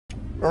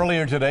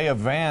Earlier today, a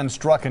van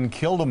struck and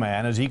killed a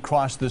man as he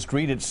crossed the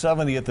street at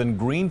 70th and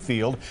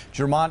Greenfield.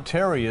 Jermont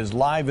Terry is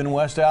live in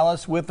West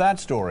Allis with that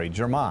story.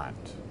 Jermont.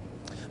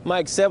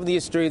 Mike,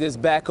 70th Street is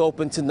back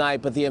open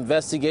tonight, but the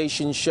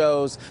investigation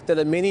shows that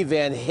a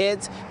minivan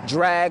hit,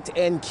 dragged,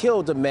 and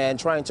killed a man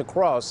trying to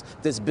cross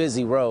this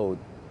busy road.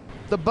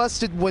 The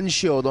busted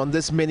windshield on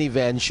this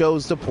minivan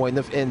shows the point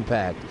of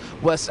impact.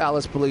 West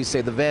Allis police say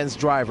the van's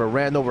driver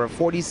ran over a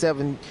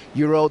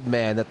 47-year-old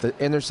man at the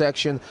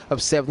intersection of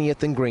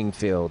 70th and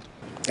Greenfield.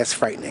 That's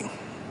frightening.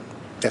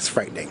 That's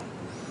frightening.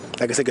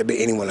 Like I said, it could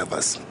be any one of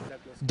us.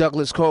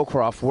 Douglas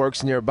Colcroft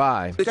works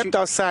nearby. I stepped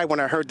outside when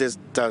I heard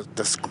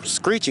the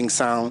screeching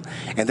sound,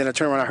 and then I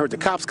turned around and I heard the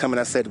cops coming.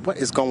 I said, what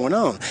is going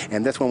on?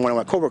 And that's when one of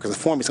my coworkers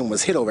informed me someone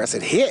was hit over. I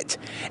said, hit?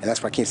 And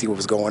that's why I can't see what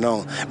was going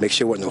on. Make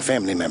sure it wasn't no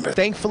family member.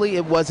 Thankfully,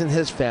 it wasn't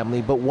his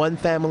family, but one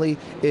family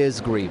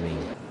is grieving.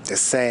 It's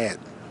sad.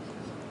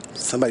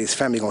 Somebody's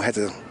family gonna have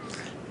to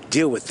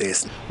deal with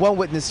this. One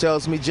witness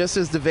tells me just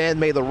as the van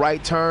made a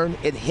right turn,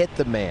 it hit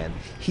the man.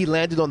 He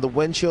landed on the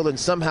windshield and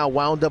somehow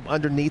wound up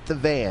underneath the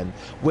van.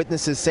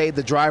 Witnesses say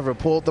the driver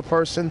pulled the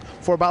person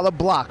for about a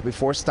block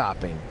before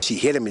stopping. She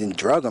hit him and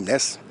drug him.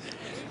 That's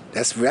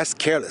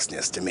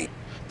carelessness to me.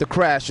 The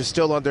crash is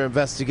still under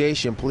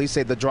investigation. Police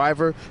say the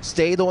driver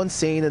stayed on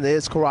scene and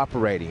is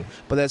cooperating.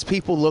 But as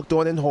people looked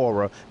on in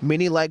horror,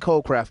 many like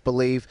Holcraft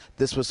believe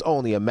this was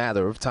only a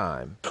matter of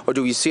time. Or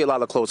do you see a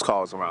lot of close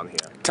calls around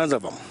here? Tons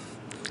of them.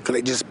 Because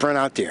they just sprint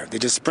out there. They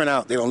just sprint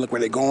out. They don't look where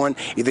they're going.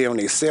 Either on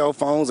their cell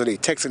phones or they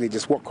text and they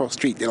just walk across the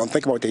street. They don't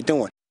think about what they're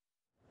doing.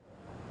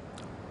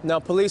 Now,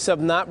 police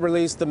have not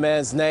released the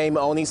man's name,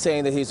 only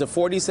saying that he's a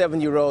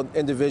 47-year-old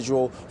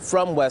individual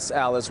from West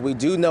Allis. We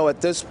do know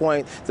at this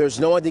point there's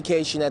no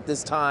indication at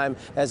this time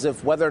as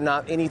if whether or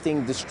not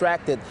anything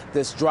distracted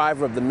this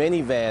driver of the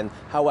minivan.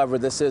 However,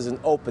 this is an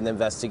open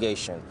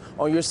investigation.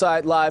 On your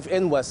side, live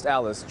in West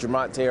Allis,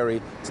 Jermont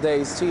Terry,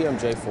 today's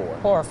TMJ4.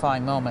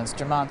 Horrifying moments.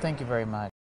 Jermont, thank you very much.